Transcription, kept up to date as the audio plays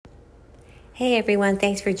Hey everyone,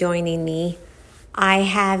 thanks for joining me. I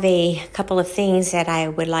have a couple of things that I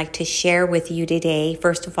would like to share with you today.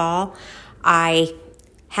 First of all, I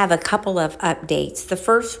have a couple of updates. The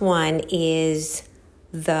first one is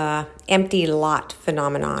the empty lot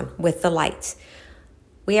phenomenon with the lights.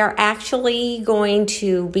 We are actually going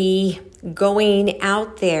to be going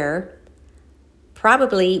out there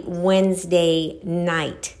probably Wednesday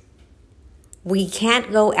night. We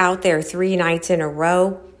can't go out there 3 nights in a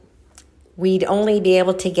row. We'd only be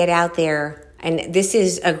able to get out there, and this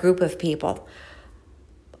is a group of people,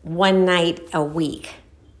 1 night a week,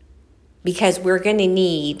 because we're going to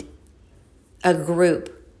need a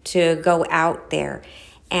group to go out there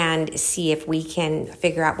and see if we can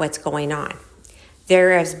figure out what's going on.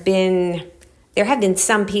 There have been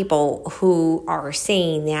some people who are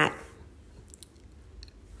saying that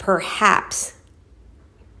perhaps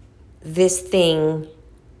this thing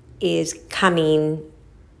is coming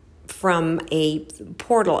from a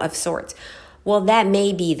portal of sorts. Well, that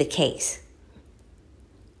may be the case.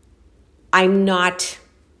 I'm not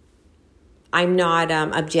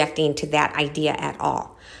objecting to that idea at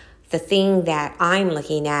all. The thing that I'm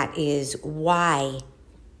looking at is, why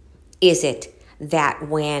is it that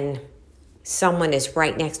when someone is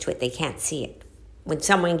right next to it, they can't see it? When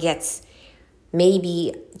someone gets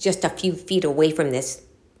maybe just a few feet away from this,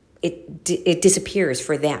 it disappears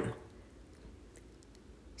for them.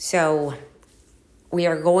 So we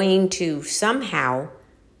are going to somehow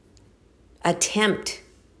attempt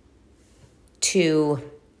to,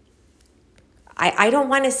 I don't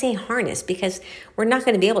want to say harness, because we're not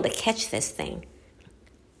going to be able to catch this thing.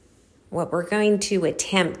 What we're going to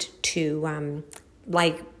attempt to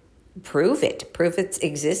prove its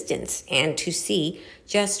existence, and to see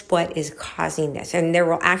just what is causing this. And there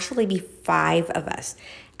will actually be 5 of us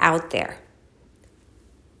out there.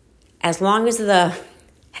 As long as the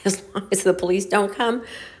police don't come,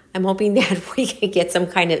 I'm hoping that we can get some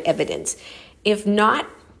kind of evidence. If not,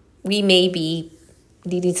 we may be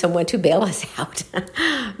needing someone to bail us out.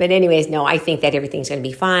 But anyways, no, I think that everything's going to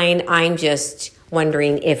be fine. I'm just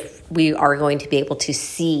wondering if we are going to be able to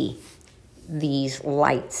see these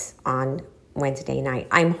lights on Wednesday night.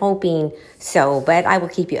 I'm hoping so, but I will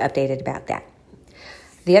keep you updated about that.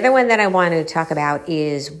 The other one that I wanted to talk about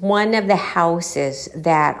is one of the houses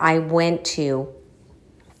that I went to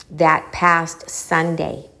that past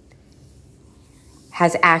Sunday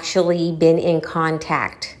has actually been in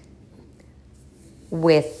contact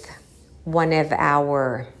with one of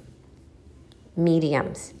our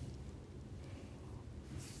mediums.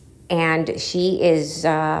 And she is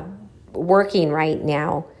working right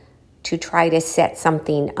now to try to set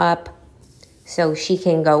something up so she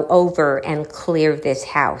can go over and clear this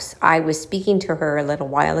house. I was speaking to her a little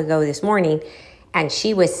while ago this morning, and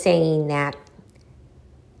she was saying that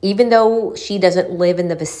even though she doesn't live in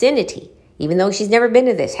the vicinity, even though she's never been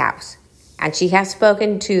to this house, and she has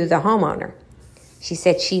spoken to the homeowner, she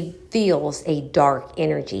said she feels a dark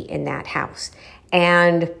energy in that house.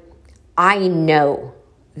 And I know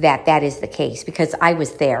that that is the case because I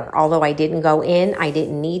was there. Although I didn't go in, I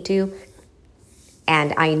didn't need to.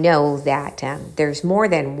 And I know that there's more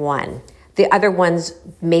than one. The other ones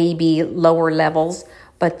may be lower levels,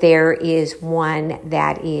 but there is one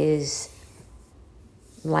that is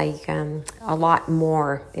like a lot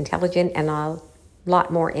more intelligent and a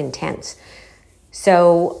lot more intense.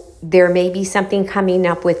 So there may be something coming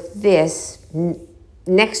up with this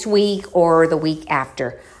next week or the week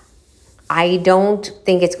after. I don't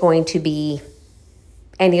think it's going to be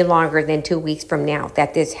any longer than 2 weeks from now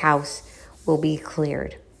that this house will be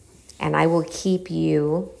cleared. And I will keep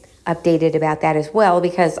you updated about that as well,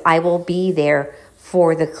 because I will be there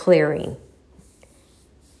for the clearing.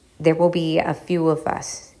 There will be a few of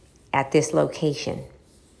us at this location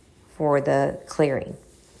for the clearing.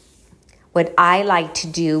 What I like to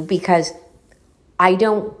do, because I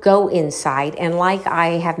don't go inside, and like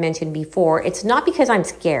I have mentioned before, it's not because I'm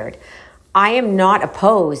scared. I am not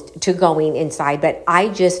opposed to going inside, but I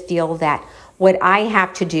just feel that what I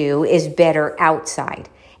have to do is better outside.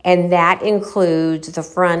 And that includes the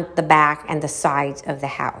front, the back, and the sides of the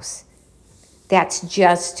house. That's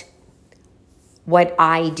just what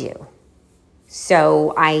I do.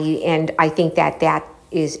 So I think that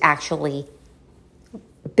is actually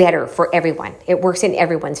better for everyone. It works in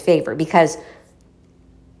everyone's favor, because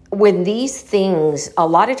when these things, a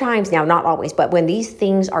lot of times now, not always, but when these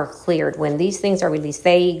things are cleared, when these things are released,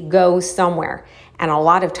 they go somewhere. And a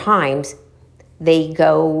lot of times they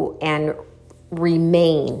go and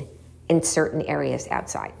remain in certain areas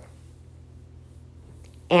outside.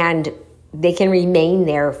 And they can remain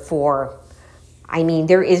there for,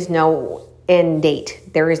 there is no end date.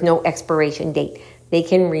 There is no expiration date. They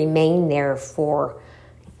can remain there for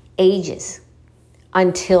ages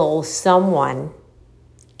until someone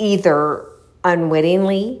either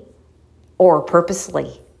unwittingly or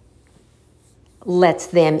purposely lets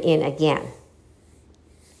them in again.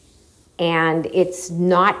 And it's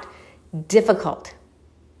not difficult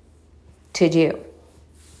to do.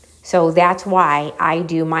 So that's why I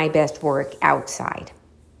do my best work outside.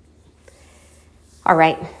 All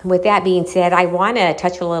right, with that being said, I want to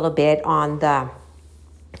touch a little bit on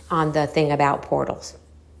the thing about portals.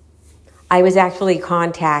 I was actually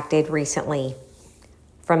contacted recently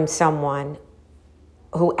from someone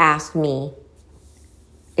who asked me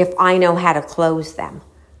if I know how to close them.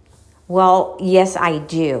 Well, yes, I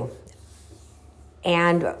do.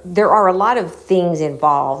 And there are a lot of things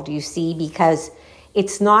involved, you see, because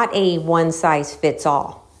it's not a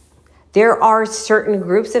one-size-fits-all. There are certain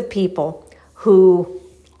groups of people who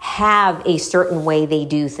have a certain way they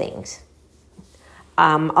do things.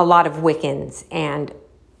 A lot of Wiccans and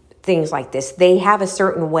things like this, they have a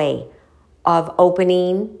certain way of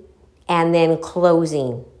opening and then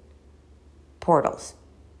closing portals.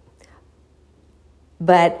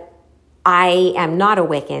 But I am not a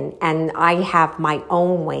Wiccan, and I have my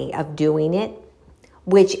own way of doing it,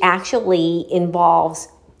 which actually involves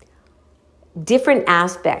different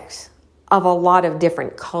aspects of a lot of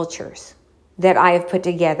different cultures that I have put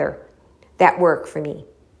together that work for me.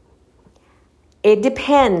 It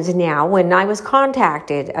depends now. When I was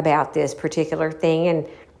contacted about this particular thing, and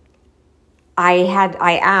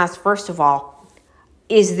I asked, first of all,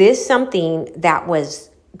 is this something that was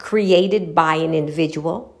created by an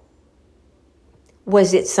individual?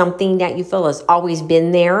 Was it something that you feel has always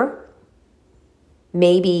been there?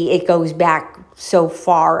 Maybe it goes back so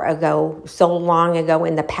far ago, so long ago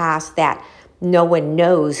in the past that no one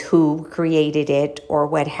knows who created it or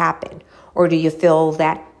what happened. Or do you feel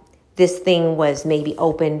that this thing was maybe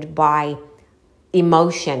opened by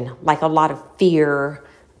emotion, like a lot of fear,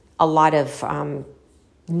 a lot of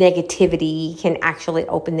negativity can actually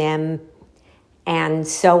open them, and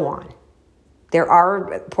so on? There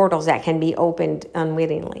are portals that can be opened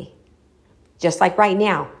unwittingly. Just like right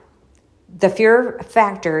now. The fear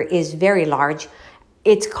factor is very large.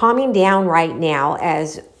 It's calming down right now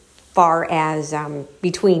as far as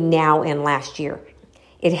between now and last year.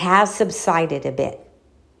 It has subsided a bit.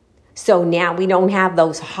 So now we don't have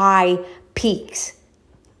those high peaks.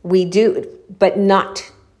 We do, but not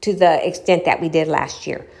to the extent that we did last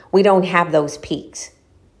year. We don't have those peaks.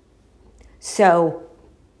 So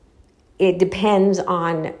it depends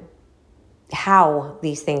on how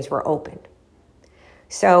these things were opened.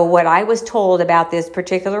 So what I was told about this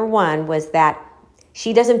particular one was that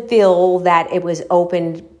she doesn't feel that it was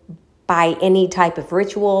opened by any type of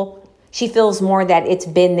ritual. She feels more that it's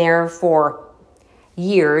been there for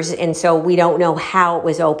years, and so we don't know how it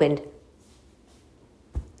was opened.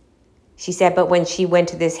 She said, but when she went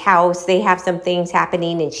to this house, they have some things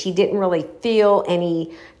happening, and she didn't really feel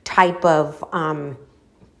any type of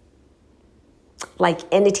like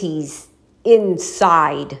entities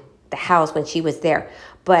inside the house when she was there,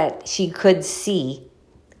 but she could see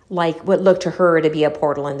like what looked to her to be a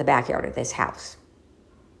portal in the backyard of this house.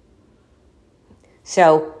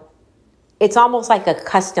 So it's almost like a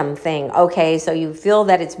custom thing. Okay, so you feel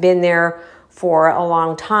that it's been there for a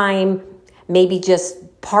long time, maybe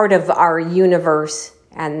just part of our universe,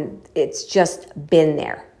 and it's just been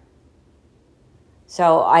there.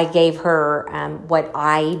 So I gave her what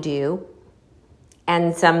I do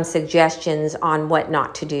and some suggestions on what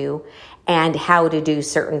not to do and how to do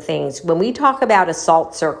certain things. When we talk about a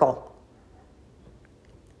salt circle,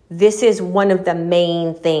 this is one of the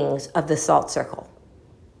main things of the salt circle.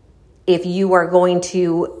 If you are going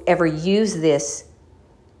to ever use this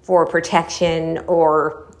for protection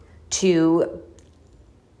or to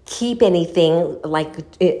keep anything like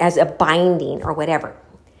as a binding or whatever,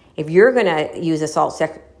 if you're going to use a salt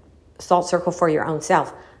circle for your own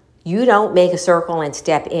self, you don't make a circle and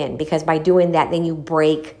step in, because by doing that, then you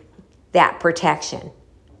break that protection.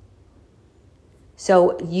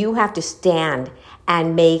 So you have to stand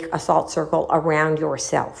and make a salt circle around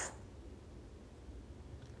yourself.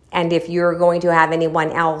 And if you're going to have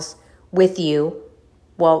anyone else with you,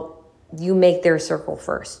 well, you make their circle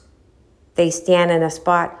first. They stand in a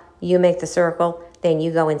spot, you make the circle, then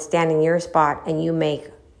you go and stand in your spot and you make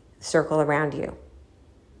a circle around you.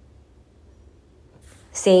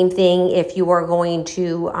 Same thing if you are going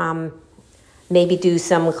to maybe do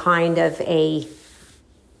some kind of a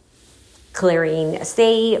clearing.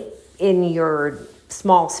 Say in your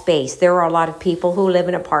small space, there are a lot of people who live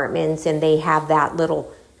in apartments and they have that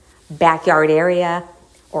little backyard area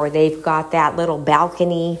or they've got that little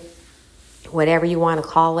balcony, whatever you want to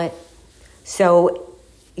call it. So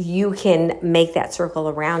you can make that circle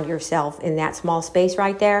around yourself in that small space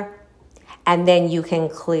right there. And then you can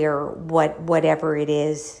clear whatever it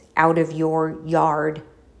is out of your yard,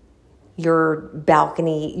 your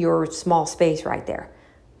balcony, your small space right there.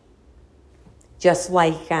 Just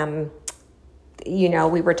like,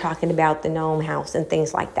 we were talking about the gnome house and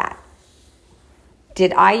things like that.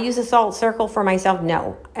 Did I use a salt circle for myself?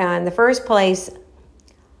 No. In the first place,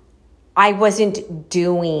 I wasn't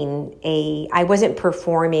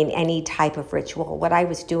performing any type of ritual. What I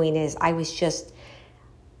was doing is I was just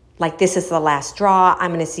like, this is the last straw.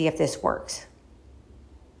 I'm going to see if this works.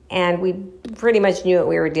 And we pretty much knew what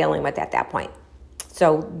we were dealing with at that point.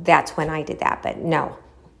 So that's when I did that. But no,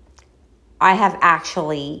 I have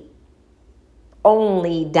actually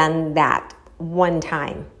only done that one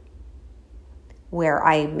time where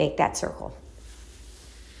I make that circle.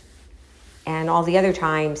 And all the other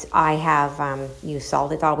times I have used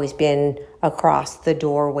salt. It's always been across the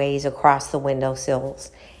doorways, across the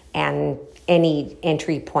windowsills, and any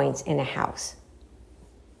entry points in a house.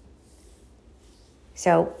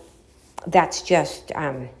 So that's just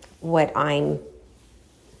what I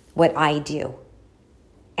do,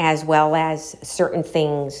 as well as certain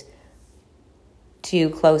things to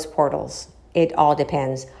close portals. It all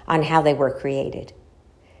depends on how they were created.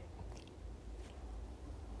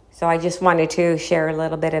 So I just wanted to share a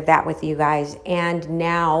little bit of that with you guys. And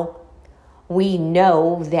now we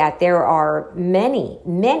know that there are many,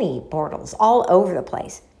 many portals all over the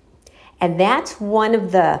place. And that's one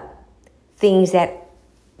of the things that,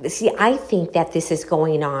 I think that this is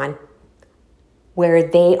going on where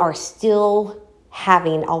they are still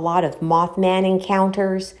having a lot of Mothman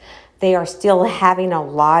encounters. They are still having a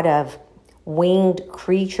lot of winged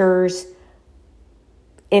creatures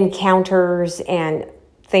encounters and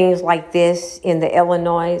things like this in the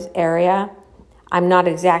Illinois area. I'm not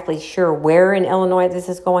exactly sure where in Illinois this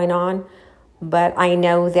is going on, but I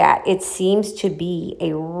know that it seems to be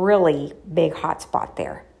a really big hotspot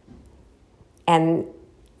there. And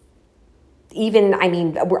even,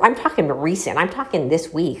 I'm talking recent. I'm talking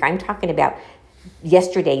this week. I'm talking about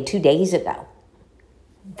yesterday, 2 days ago.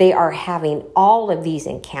 They are having all of these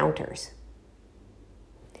encounters.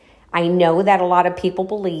 I know that a lot of people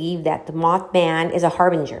believe that the Mothman is a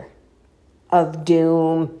harbinger of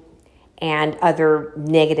doom and other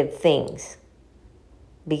negative things,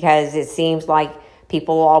 because it seems like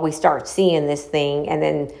people always start seeing this thing and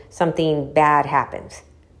then something bad happens.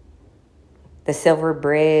 The Silver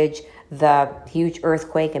Bridge, the huge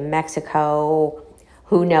earthquake in Mexico,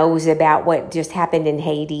 who knows about what just happened in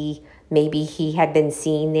Haiti. Maybe he had been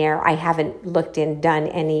seen there. I haven't looked and done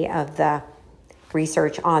any of the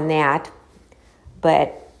research on that,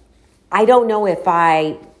 but I don't know if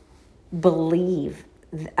I believe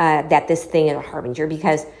that this thing is a harbinger,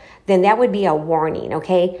 because then that would be a warning,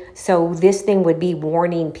 okay? So this thing would be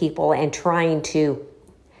warning people and trying to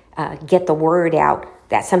get the word out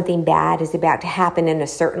that something bad is about to happen in a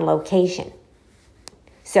certain location.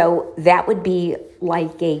 So that would be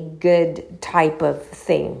like a good type of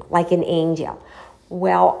thing, like an angel.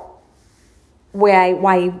 Well,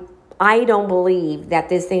 why I don't believe that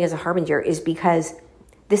this thing is a harbinger is because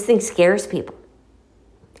this thing scares people.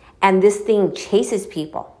 And this thing chases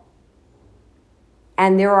people.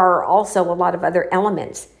 And there are also a lot of other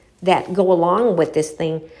elements that go along with this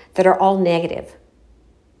thing that are all negative.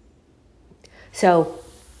 So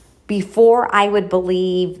before I would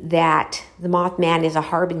believe that the Mothman is a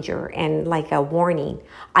harbinger and like a warning,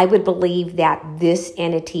 I would believe that this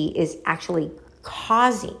entity is actually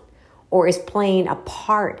causing or is playing a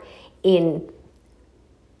part in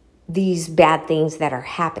these bad things that are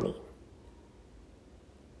happening.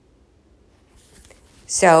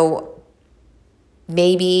 So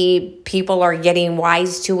maybe people are getting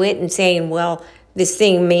wise to it and saying, well, this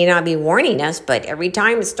thing may not be warning us, but every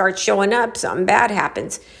time it starts showing up, something bad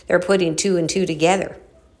happens. They're putting 2 and 2 together.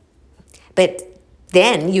 But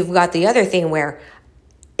then you've got the other thing where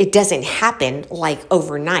it doesn't happen like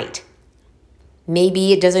overnight.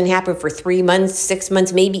 Maybe it doesn't happen for 3 months, 6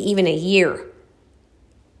 months, maybe even a year.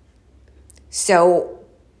 So,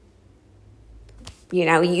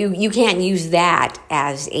 you can't use that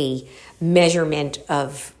as a measurement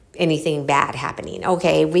of anything bad happening.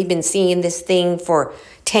 Okay, we've been seeing this thing for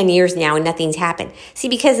 10 years now and nothing's happened. See,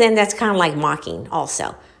 because then that's kind of like mocking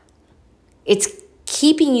also. It's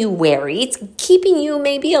keeping you wary. It's keeping you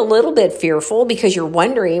maybe a little bit fearful because you're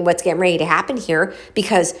wondering what's getting ready to happen here,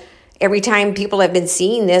 because every time people have been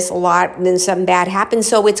seeing this a lot, then something bad happens.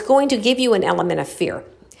 So it's going to give you an element of fear.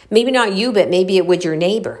 Maybe not you, but maybe it would your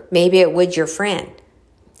neighbor. Maybe it would your friend.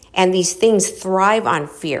 And these things thrive on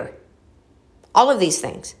fear. All of these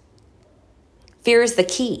things. Fear is the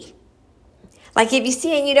key. Like if you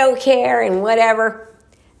see and you don't care and whatever,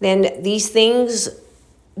 then these things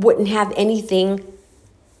wouldn't have anything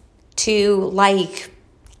to like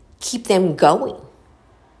keep them going.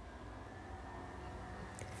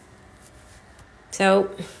 So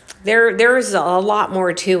there's a lot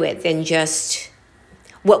more to it than just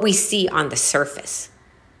what we see on the surface.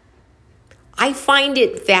 I find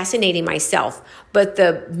it fascinating myself, but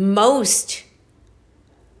the most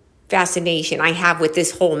fascination I have with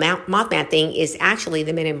this whole Mothman thing is actually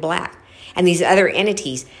the Men in Black and these other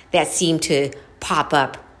entities that seem to pop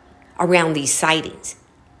up around these sightings.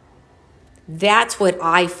 That's what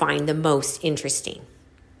I find the most interesting.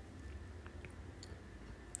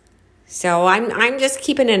 So I'm just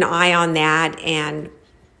keeping an eye on that and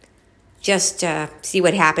just see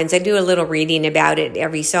what happens. I do a little reading about it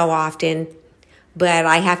every so often, but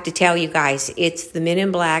I have to tell you guys, it's the Men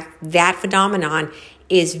in Black. That phenomenon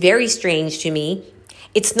is very strange to me.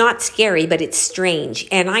 It's not scary, but it's strange.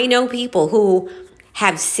 And I know people who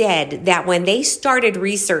have said that when they started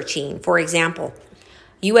researching, for example,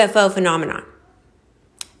 UFO phenomenon,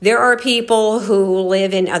 there are people who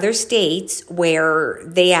live in other states where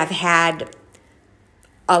they have had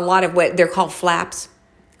a lot of what they're called flaps,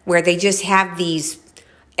 where they just have these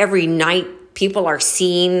every night. People are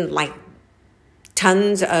seeing like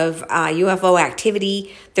tons of UFO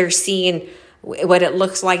activity. They're seeing what it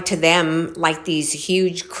looks like to them, like these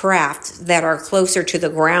huge crafts that are closer to the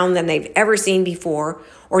ground than they've ever seen before,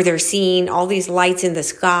 or they're seeing all these lights in the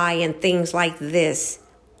sky and things like this.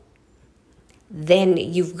 Then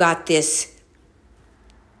you've got this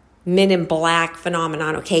Men in Black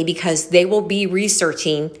phenomenon, okay, because they will be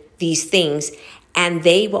researching these things and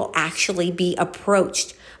they will actually be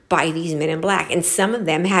approached by these Men in Black. And some of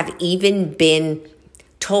them have even been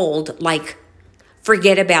told, like,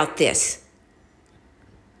 forget about this.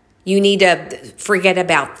 You need to forget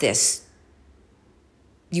about this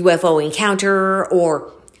UFO encounter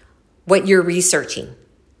or what you're researching.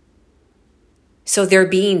 So they're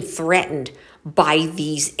being threatened by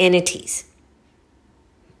these entities.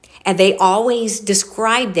 And they always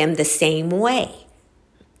describe them the same way.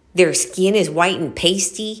 Their skin is white and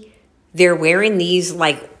pasty. They're wearing these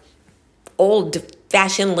like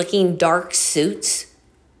old-fashioned looking dark suits.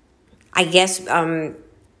 I guess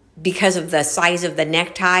because of the size of the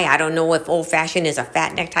necktie. I don't know if old-fashioned is a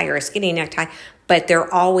fat necktie or a skinny necktie, but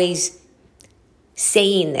they're always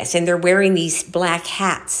saying this. And they're wearing these black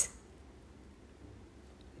hats.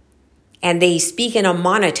 And they speak in a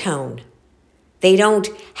monotone. They don't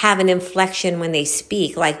have an inflection when they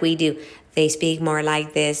speak like we do. They speak more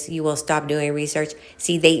like this. You will stop doing research.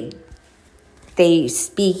 See, they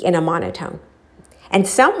speak in a monotone. And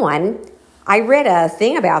I read a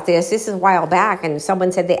thing about this. This is a while back. And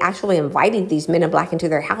someone said they actually invited these Men in Black into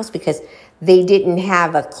their house because they didn't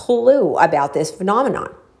have a clue about this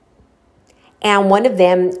phenomenon. And one of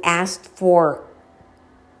them asked for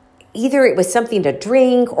either it was something to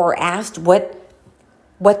drink or asked what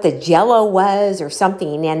the Jello was or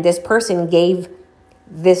something. And this person gave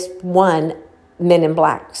this one man in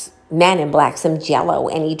black some Jello,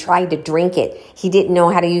 and he tried to drink it. He didn't know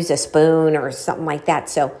how to use a spoon or something like that.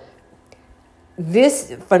 So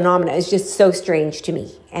this phenomena is just so strange to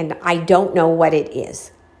me, and I don't know what it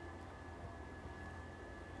is.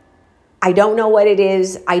 I don't know what it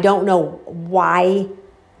is. I don't know why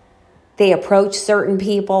they approach certain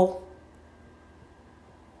people.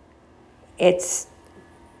 It's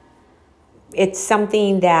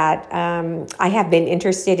something that I have been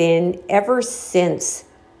interested in ever since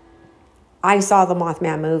I saw the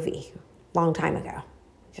Mothman movie a long time ago.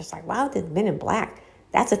 Just like, wow, the Men in Black,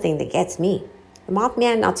 that's a thing that gets me. The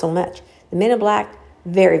Mothman, not so much. The Men in Black,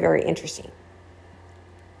 very, very interesting.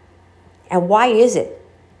 And why is it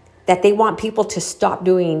that they want people to stop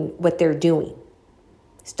doing what they're doing?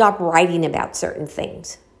 Stop writing about certain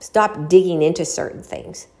things. Stop digging into certain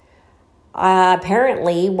things.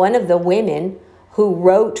 Apparently, one of the women who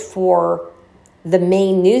wrote for the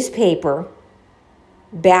main newspaper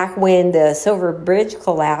back when the Silver Bridge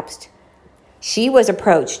collapsed, she was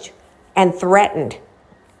approached and threatened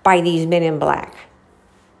by these Men in Black.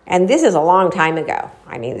 And this is a long time ago.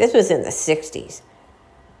 I mean, this was in the 60s.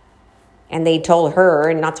 And they told her,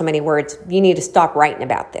 in not so many words, you need to stop writing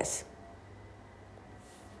about this.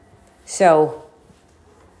 So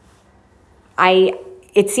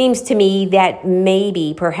it seems to me that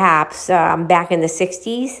maybe, perhaps, back in the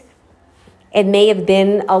 60s, it may have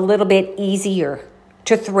been a little bit easier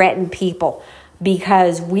to threaten people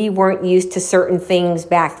because we weren't used to certain things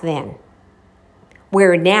back then.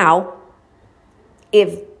 Where now,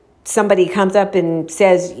 if somebody comes up and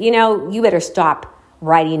says, you better stop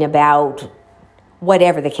writing about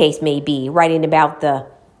whatever the case may be, writing about the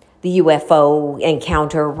UFO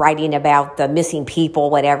encounter, writing about the missing people,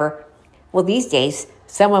 whatever. Well, these days,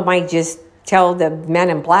 someone might just tell the men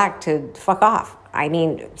in black to fuck off. I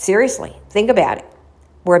mean, seriously, think about it.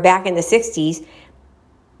 We're back in the 60s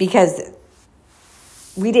because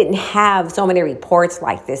we didn't have so many reports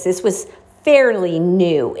like this. This was fairly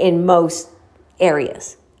new in most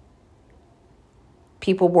areas.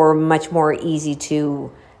 People were much more easy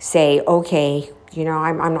to say, okay,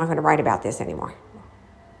 I'm not going to write about this anymore.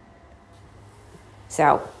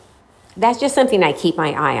 So that's just something I keep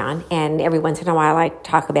my eye on. And every once in a while I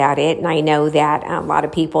talk about it. And I know that a lot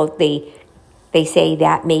of people, they say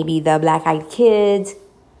that maybe the Black-Eyed Kids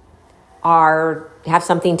have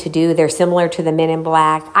something to do. They're similar to the Men in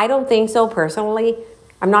Black. I don't think so personally.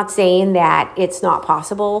 I'm not saying that it's not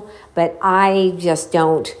possible, but I just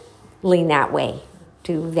don't lean that way,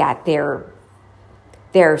 to that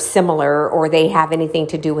they're similar or they have anything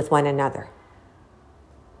to do with one another.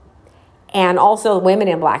 And also women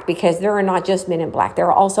in black, because there are not just men in black. There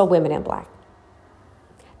are also women in black.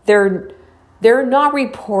 They're not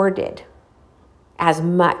reported as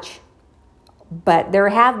much, but there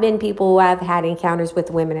have been people who have had encounters with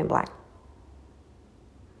women in black.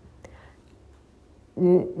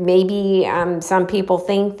 Maybe some people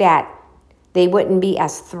think that they wouldn't be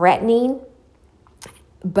as threatening,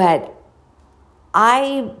 but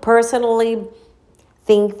I personally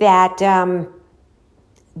think that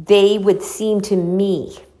they would seem to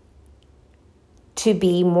me to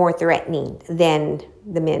be more threatening than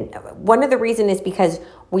the men. One of the reasons is because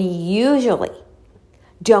we usually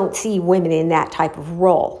don't see women in that type of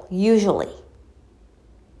role, usually.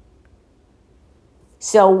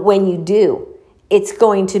 So when you do, it's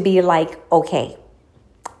going to be like, okay,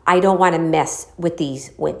 I don't want to mess with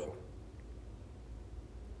these women.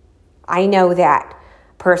 I know that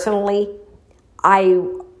personally, I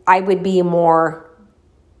would be more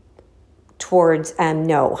towards,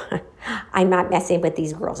 no, I'm not messing with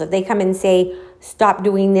these girls. If they come and say, stop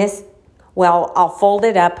doing this, well, I'll fold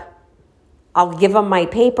it up, I'll give them my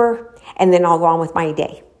paper, and then I'll go on with my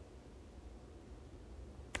day.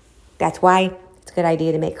 That's why it's a good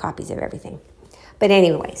idea to make copies of everything. But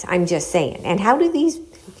anyways, I'm just saying. And how do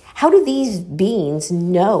these beings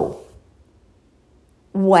know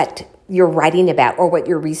what you're writing about or what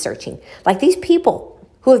you're researching? Like these people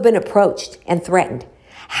who have been approached and threatened,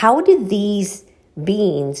 how do these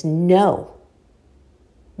beings know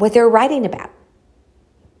what they're writing about,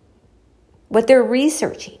 what they're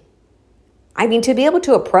researching? I mean, to be able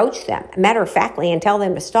to approach them matter-of-factly and tell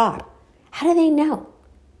them to stop, how do they know?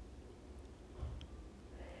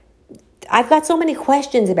 I've got so many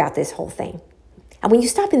questions about this whole thing. And when you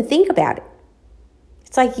stop and think about it,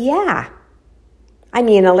 it's like, yeah. I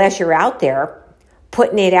mean, unless you're out there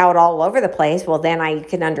putting it out all over the place, well, then I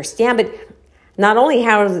can understand. But not only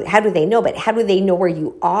how do they know, but how do they know where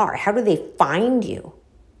you are? How do they find you?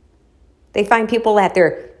 They find people at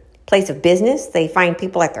their place of business. They find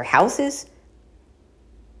people at their houses.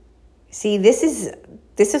 See, this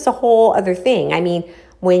is a whole other thing. I mean,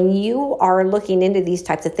 when you are looking into these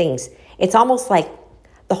types of things, it's almost like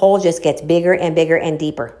the hole just gets bigger and bigger and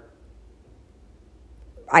deeper.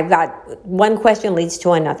 I've got one question leads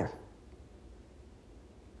to another.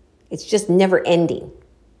 It's just never ending.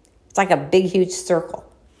 It's like a big, huge circle.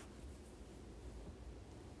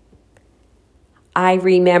 I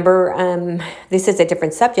remember, this is a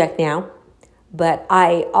different subject now, but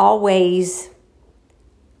I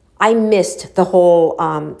missed the whole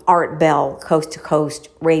Art Bell Coast to Coast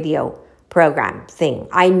radio program thing.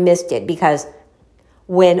 I missed it because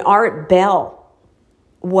when Art Bell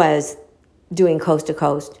was doing Coast to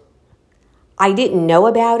Coast, I didn't know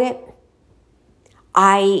about it.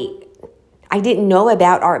 I didn't know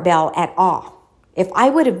about Art Bell at all. If I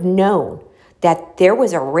would have known that there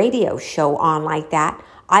was a radio show on like that,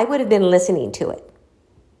 I would have been listening to it.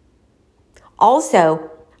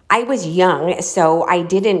 Also, I was young, so I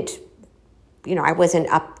didn't, I wasn't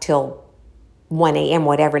up till 1 a.m.,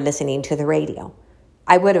 whatever, listening to the radio.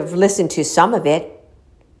 I would have listened to some of it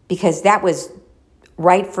because that was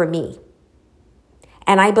right for me.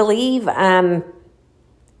 And I believe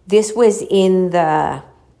this was in the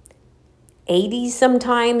 80s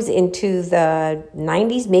sometimes, into the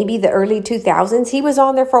 90s, maybe the early 2000s. He was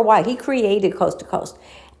on there for a while. He created Coast to Coast.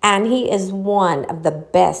 And he is one of the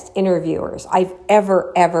best interviewers I've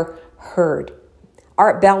ever heard.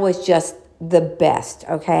 Art Bell was just the best,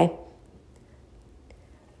 okay?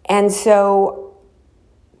 And so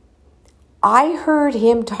I heard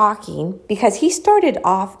him talking because he started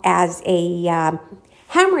off as a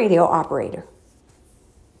ham radio operator.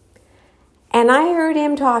 And I heard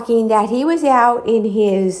him talking that he was out in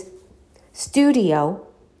his studio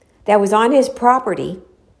that was on his property,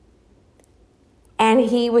 and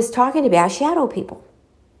he was talking about shadow people.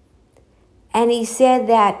 And he said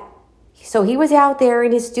that, so he was out there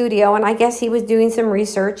in his studio, and I guess he was doing some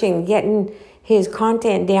research and getting his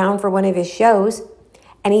content down for one of his shows,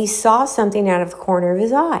 and he saw something out of the corner of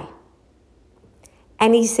his eye.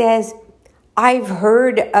 And he says, I've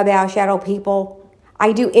heard about shadow people.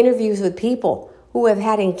 I do interviews with people who have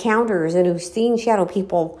had encounters and who've seen shadow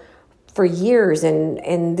people for years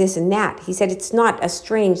and this and that. He said, it's not a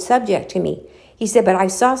strange subject to me. He said, but I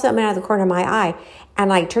saw something out of the corner of my eye,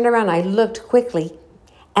 and I turned around, I looked quickly,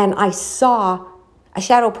 and I saw a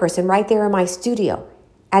shadow person right there in my studio.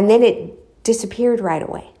 And then it disappeared right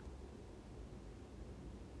away.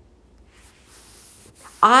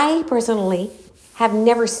 I personally have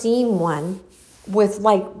never seen one with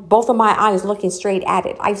like both of my eyes looking straight at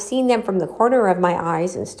it. I've seen them from the corner of my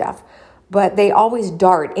eyes and stuff, but they always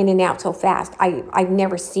dart in and out so fast. I've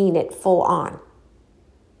never seen it full on.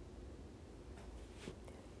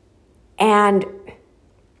 And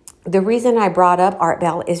the reason I brought up Art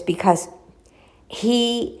Bell is because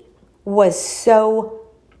he was so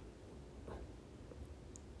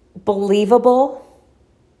believable.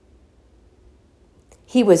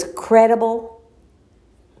 He was credible.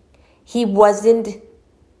 He wasn't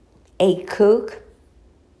a kook.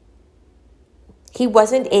 He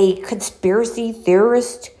wasn't a conspiracy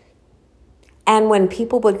theorist. And when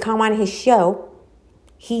people would come on his show,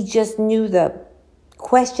 he just knew the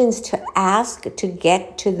questions to ask to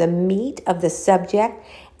get to the meat of the subject,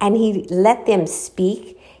 and he let them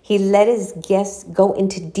speak. He let his guests go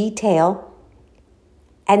into detail,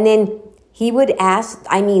 and then he would ask,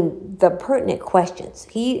 the pertinent questions.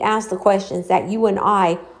 He asked the questions that you and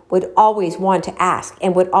I would always want to ask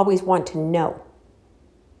and would always want to know.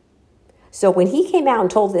 So when he came out and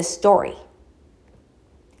told this story,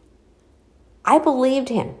 I believed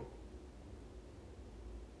him.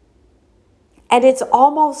 And it's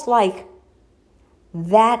almost like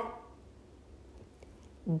that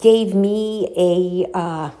gave me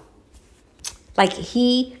like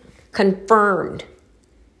he confirmed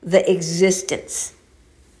the existence.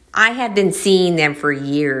 I have been seeing them for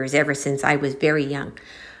years, ever since I was very young.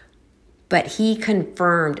 But he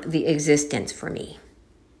confirmed the existence for me.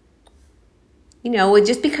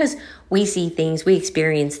 Just because we see things, we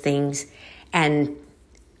experience things, and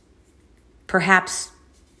perhaps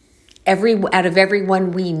out of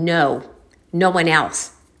everyone we know, no one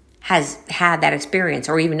else has had that experience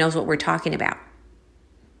or even knows what we're talking about.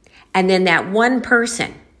 And then that one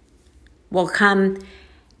person will come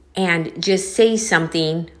and just say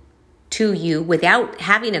something to you without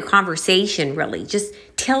having a conversation, really. Just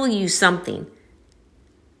tell you something.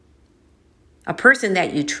 A person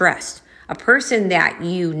that you trust. A person that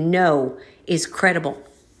you know is credible.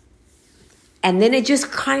 And then it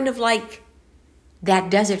just kind of like,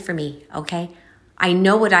 that does it for me, okay? I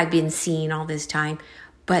know what I've been seeing all this time,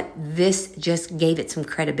 but this just gave it some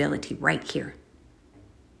credibility right here.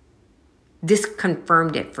 This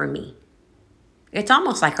confirmed it for me. It's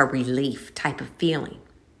almost like a relief type of feeling.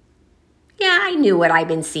 Yeah, I knew what I've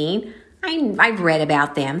been seeing. I've read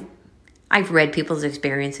about them. I've read people's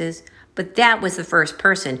experiences. But that was the first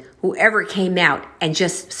person who ever came out and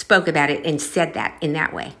just spoke about it and said that in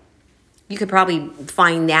that way. You could probably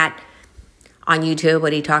find that on YouTube,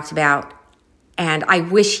 what he talks about. And I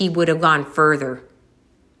wish he would have gone further.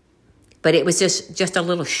 But it was just a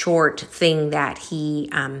little short thing that he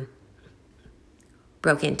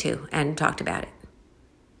broke into and talked about it.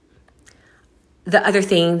 The other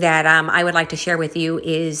thing that I would like to share with you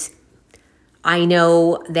is I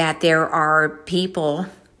know that there are people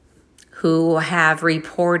who have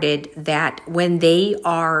reported that when they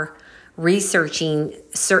are researching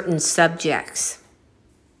certain subjects,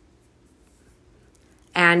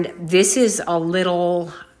 and this is a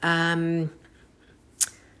little, the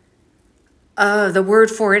word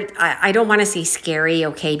for it, I don't want to say scary,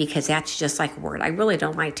 okay, because that's just like a word I really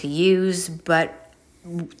don't like to use, but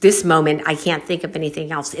this moment, I can't think of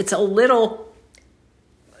anything else. It's a little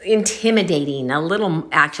intimidating, a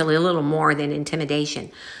little more than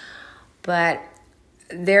intimidation. But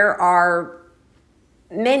there are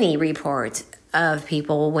many reports of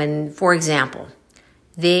people when, for example,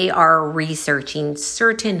 they are researching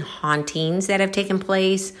certain hauntings that have taken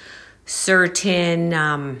place,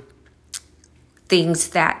 certain things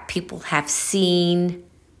that people have seen,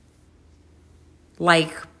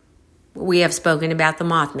 like we have spoken about the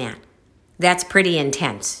Mothman. That's pretty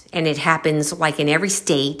intense, and it happens like in every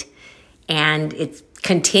state, and it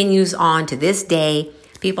continues on to this day.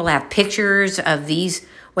 People have pictures of these,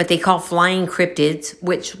 what they call flying cryptids,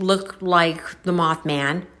 which look like the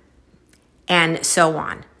Mothman, and so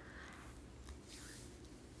on.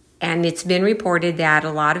 And it's been reported that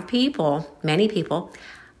a lot of people, many people,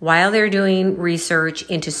 while they're doing research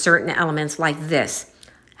into certain elements like this,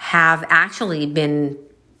 have actually been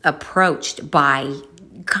approached by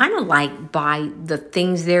by the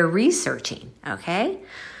things they're researching, okay?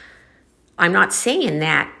 I'm not saying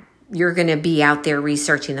that you're going to be out there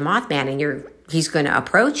researching the Mothman and he's going to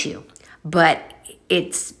approach you, but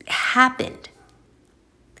it's happened.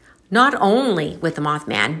 Not only with the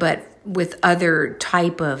Mothman, but with other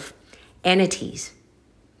type of entities.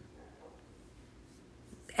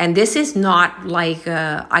 And this is not like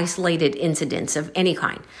isolated incidents of any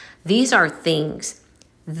kind. These are things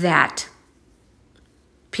that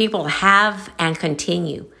people have and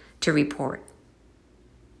continue to report.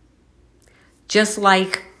 Just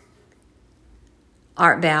like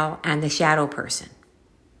Art Bell and the shadow person.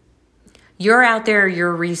 You're out there,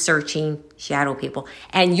 you're researching shadow people.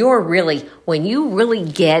 And when you really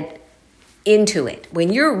get into it,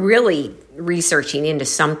 when you're really researching into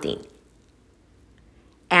something,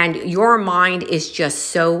 and your mind is just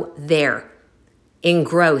so there,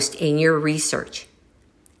 engrossed in your research,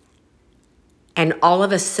 and all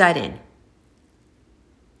of a sudden,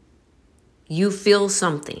 you feel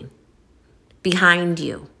something behind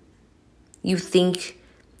you. You think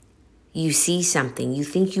you see something. You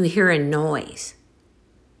think you hear a noise.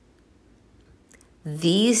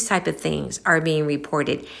 These type of things are being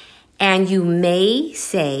reported. And you may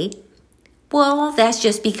say, well, that's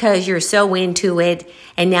just because you're so into it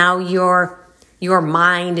and now your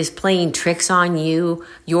mind is playing tricks on you.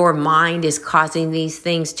 Your mind is causing these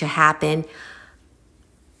things to happen.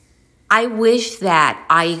 I wish that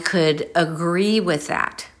I could agree with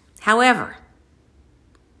that. However,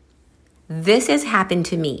 this has happened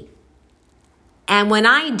to me. And when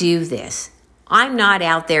I do this, I'm not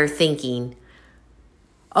out there thinking,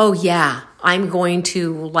 oh yeah, I'm going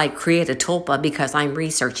to create a tulpa because I'm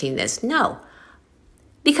researching this. No,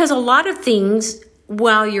 because a lot of things,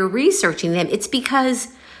 while you're researching them, it's because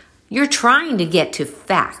you're trying to get to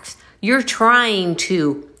facts. You're trying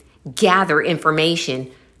to gather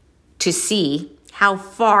information to see how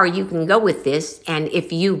far you can go with this and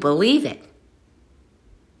if you believe it.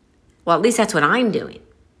 Well, at least that's what I'm doing.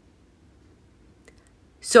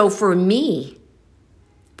 So for me,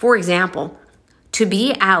 for example, to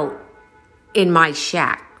be out in my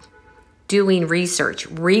shack doing research,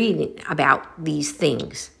 reading about these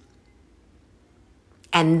things,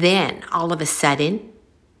 and then all of a sudden,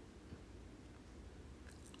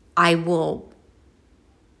 I will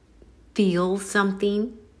feel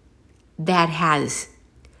something that has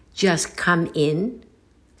just come in,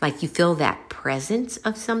 like you feel that presence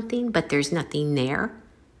of something, but there's nothing there.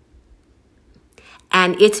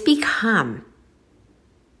 And it's become,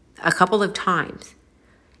 a couple of times,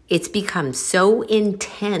 it's become so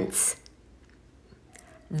intense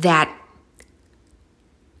that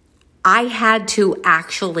I had to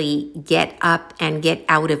actually get up and get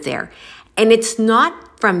out of there. And it's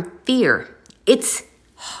not from fear. It's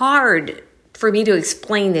hard for me to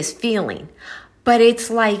explain this feeling, but it's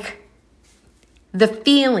like the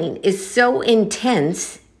feeling is so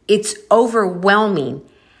intense, it's overwhelming.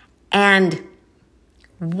 And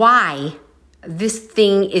why this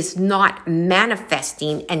thing is not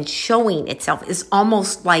manifesting and showing itself is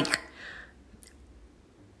almost like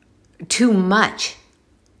too much.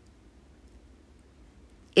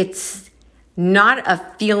 It's not a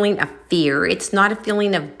feeling of fear. It's not a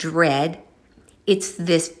feeling of dread. It's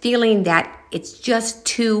this feeling that it's just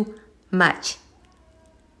too much.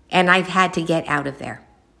 And I've had to get out of there.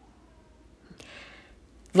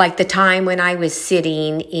 Like the time when I was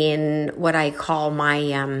sitting in what I call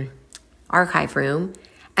my archive room,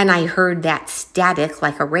 and I heard that static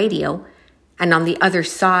like a radio, and on the other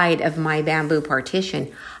side of my bamboo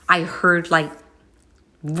partition, I heard like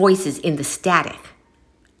voices in the static.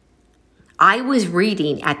 I was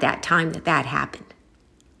reading at that time that happened.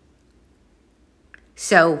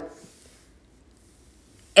 So,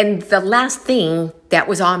 and the last thing that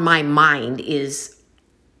was on my mind is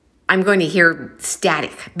I'm going to hear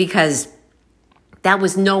static, because that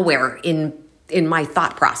was nowhere in my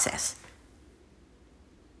thought process.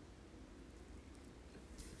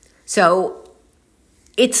 So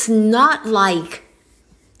it's not like,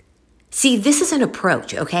 see, this is an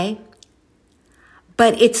approach, okay?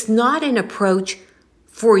 But it's not an approach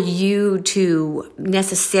for you to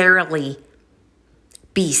necessarily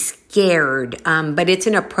be scared, but it's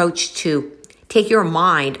an approach to take your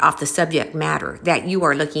mind off the subject matter that you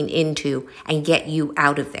are looking into and get you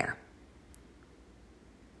out of there.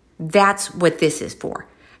 That's what this is for.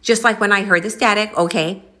 Just like when I heard the static,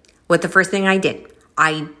 okay, what the first thing I did?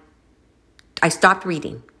 I stopped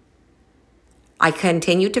reading. I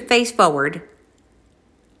continued to face forward.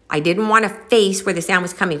 I didn't want to face where the sound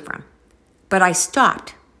was coming from, but I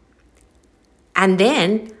stopped. And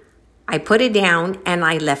then I put it down and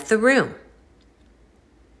I left the room.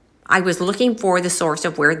 I was looking for the source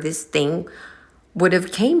of where this thing would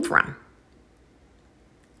have came from.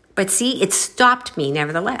 But see, it stopped me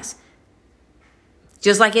nevertheless.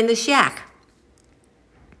 Just like in the shack.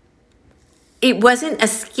 It wasn't a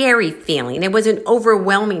scary feeling. It was an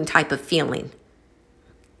overwhelming type of feeling.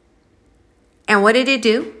 And what did it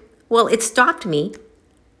do? Well, it stopped me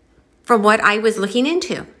from what I was looking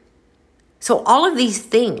into. So all of these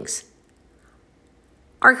things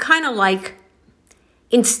are kind of like,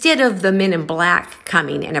 instead of the men in black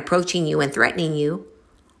coming and approaching you and threatening you,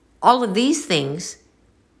 all of these things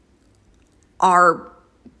are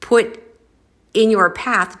put in your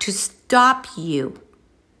path to stop you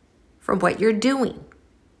from what you're doing.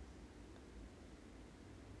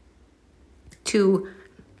 To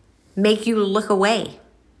make you look away.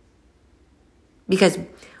 Because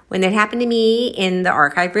when it happened to me in the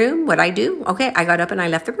archive room, what I do? Okay, I got up and I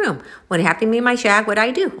left the room. When it happened to me in my shack, what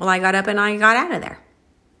I do? Well, I got up and I got out of there.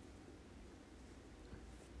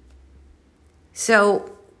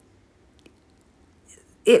 So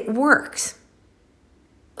it works.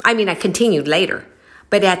 I mean, I continued later,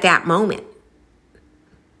 but at that moment,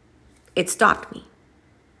 it stopped me.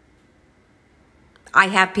 I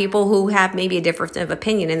have people who have maybe a difference of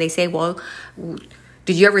opinion and they say, well,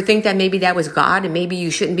 did you ever think that maybe that was God and maybe you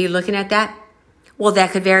shouldn't be looking at that? Well,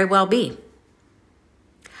 that could very well be.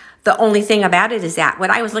 The only thing about it is that what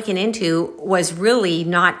I was looking into was really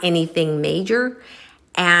not anything major,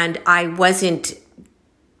 and I wasn't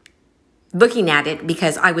looking at it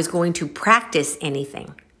because I was going to practice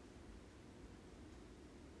anything.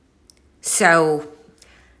 So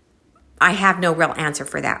I have no real answer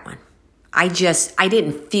for that one. I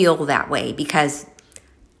didn't feel that way because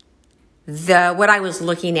what I was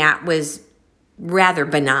looking at was rather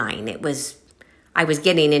benign. I was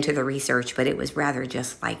getting into the research, but it was rather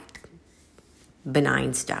just like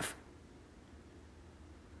benign stuff.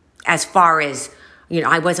 As far as,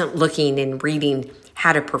 I wasn't looking and reading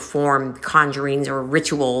how to perform conjurings or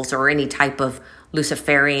rituals or any type of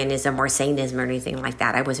Luciferianism or Satanism or anything like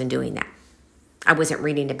that. I wasn't doing that. I wasn't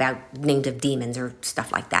reading about names of demons or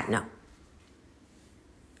stuff like that, no.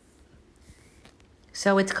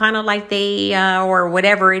 So it's kind of like they, or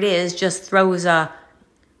whatever it is, just throws a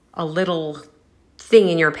little thing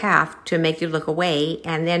in your path to make you look away.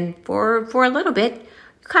 And then for a little bit,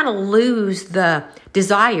 you kind of lose the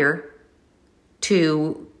desire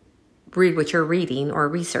to read what you're reading or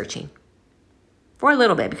researching. For a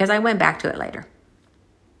little bit, because I went back to it later.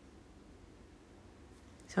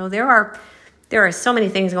 So there are so many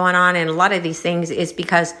things going on, and a lot of these things is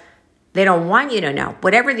because they don't want you to know,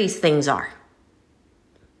 whatever these things are.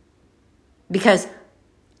 Because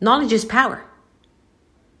knowledge is power.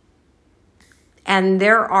 And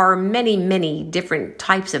there are many, many different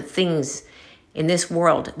types of things in this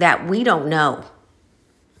world that we don't know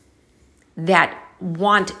that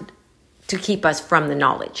want to keep us from the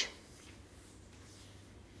knowledge.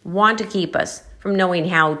 Want to keep us from knowing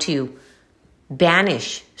how to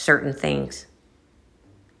banish certain things.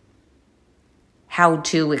 How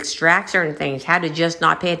to extract certain things. How to just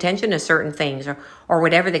not pay attention to certain things or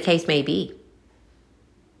whatever the case may be.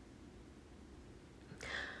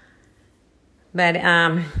 But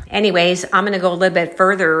anyways, I'm going to go a little bit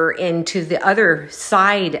further into the other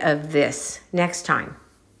side of this next time.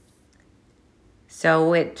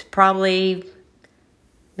 So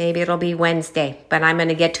maybe it'll be Wednesday, but I'm going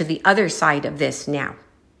to get to the other side of this now.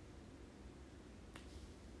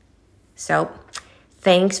 So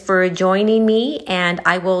thanks for joining me, and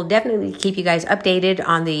I will definitely keep you guys updated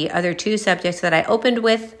on the other two subjects that I opened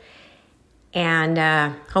with, and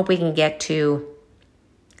hope we can get to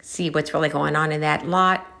see what's really going on in that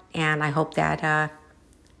lot, and I hope that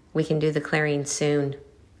we can do the clearing soon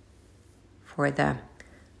for the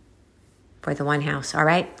one house. All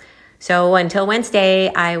right. So until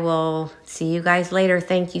Wednesday, I will see you guys later.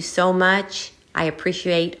 Thank you so much. I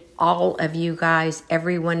appreciate all of you guys,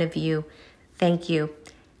 every one of you. Thank you.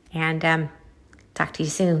 And talk to you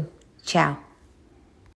soon. Ciao.